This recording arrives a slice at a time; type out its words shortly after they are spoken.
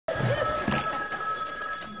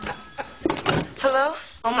Hello?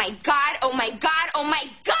 Oh, my God, oh, my God, oh, my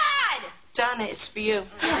God! Donna, it's for you.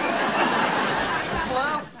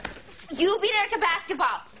 Hello? You beat Eric at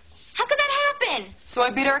basketball. How could that happen? So I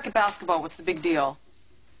beat Eric at basketball. What's the big deal?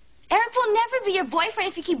 Eric will never be your boyfriend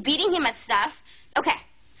if you keep beating him at stuff. Okay,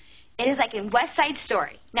 it is like in West Side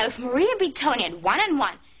Story. Now, if Maria beat Tony at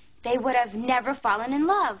one-on-one, they would have never fallen in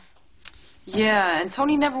love. Yeah, and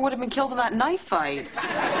Tony never would have been killed in that knife fight.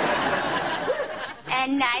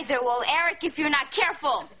 And neither will Eric if you're not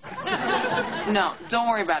careful. No, don't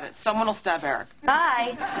worry about it. Someone will stab Eric.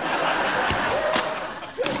 Bye.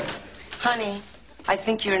 Honey, I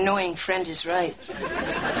think your annoying friend is right.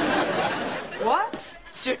 What?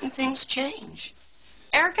 Certain things change.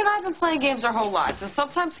 Eric and I have been playing games our whole lives, and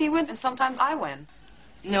sometimes he wins and sometimes I win.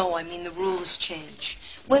 No, I mean the rules change.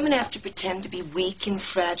 Women have to pretend to be weak and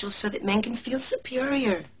fragile so that men can feel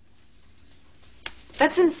superior.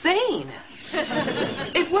 That's insane.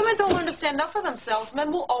 If women don't learn to stand up for themselves,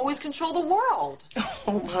 men will always control the world.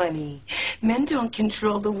 Oh, honey, men don't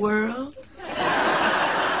control the world.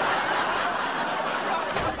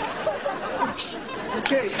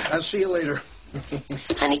 Okay, I'll see you later.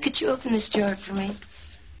 Honey, could you open this jar for me?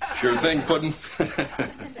 Sure thing, Puddin'.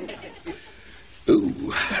 Ooh.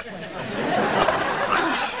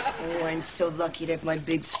 Oh, I'm so lucky to have my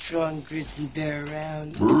big, strong, grizzly bear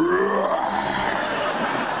around.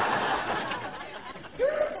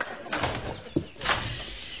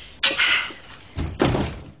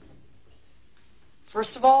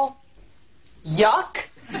 First of all, yuck.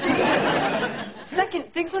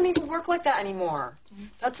 Second, things don't even work like that anymore.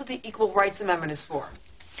 That's what the Equal Rights Amendment is for.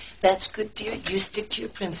 That's good, dear. You stick to your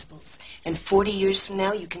principles. And 40 years from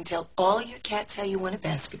now, you can tell all your cats how you won a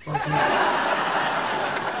basketball game.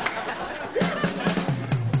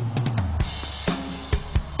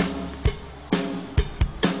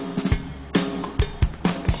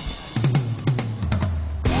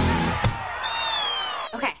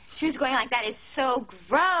 She was going like, that is so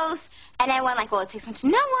gross. And I went like, well, it takes one to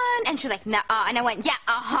know one. And she was like, no, and I went, yeah,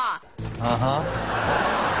 uh-huh. Uh-huh.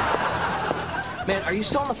 Man, are you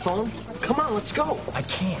still on the phone? Come on, let's go. I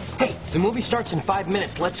can't. Hey, the movie starts in 5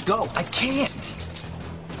 minutes. Let's go. I can't.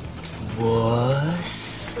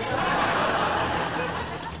 Wuss.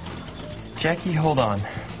 Jackie, hold on.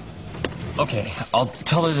 Okay, I'll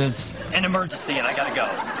tell her there's an emergency and I gotta go.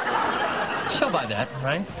 She'll buy that,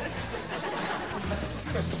 right?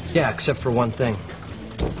 Yeah, except for one thing.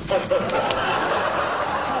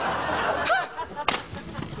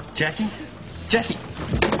 Jackie? Jackie!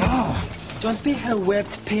 Oh, Don't be her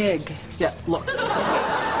whipped pig. yeah, look.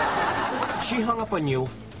 She hung up on you.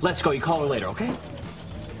 Let's go. You call her later, okay?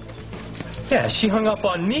 Yeah, she hung up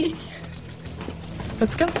on me.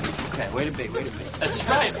 Let's go. Okay, wait a bit, wait a bit. That's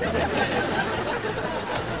right. You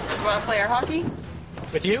want to play air hockey?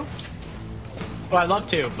 With you? Well, I'd love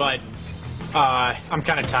to, but I'm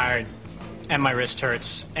kind of tired, and my wrist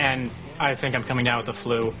hurts, and I think I'm coming down with the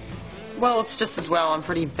flu. Well, it's just as well. I'm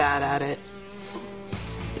pretty bad at it.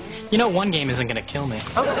 You know, one game isn't going to kill me.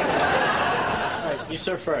 Okay. All right, you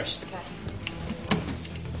serve first.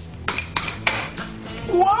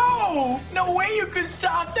 Whoa! No way you could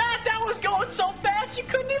stop that! That was going so fast you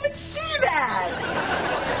couldn't even see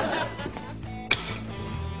that!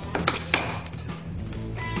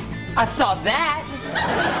 I saw that.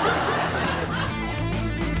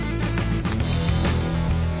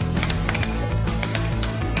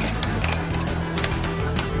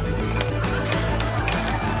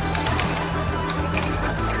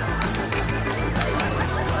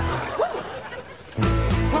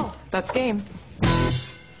 Well, that's game.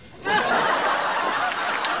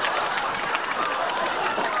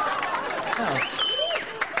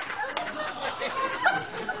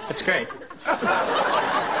 It's great.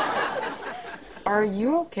 Are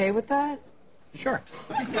you okay with that? Sure.